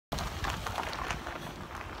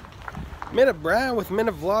Minute Brad with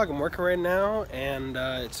Minute Vlog. I'm working right now and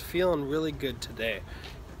it's feeling really good today.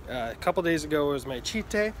 A couple days ago was my cheat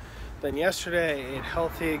day. Then yesterday I ate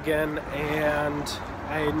healthy again and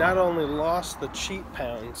I not only lost the cheat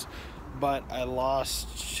pounds, but I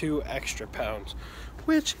lost 2 extra pounds,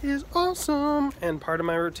 which is awesome. And part of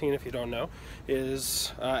my routine, if you don't know,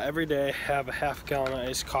 is every day have a half gallon of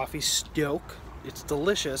iced coffee stoke. It's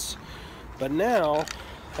delicious, but now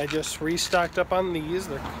I just restocked up on these.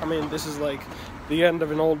 They're coming. This is like the end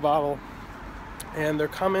of an old bottle, and they're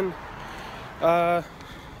coming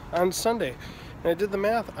on Sunday. And I did the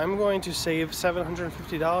math. I'm going to save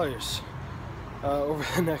 $750 over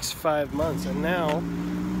the next 5 months. And now,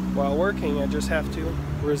 while working, I just have to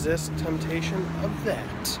resist temptation of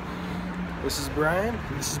that. This is Brian.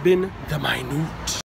 This has been The Minute.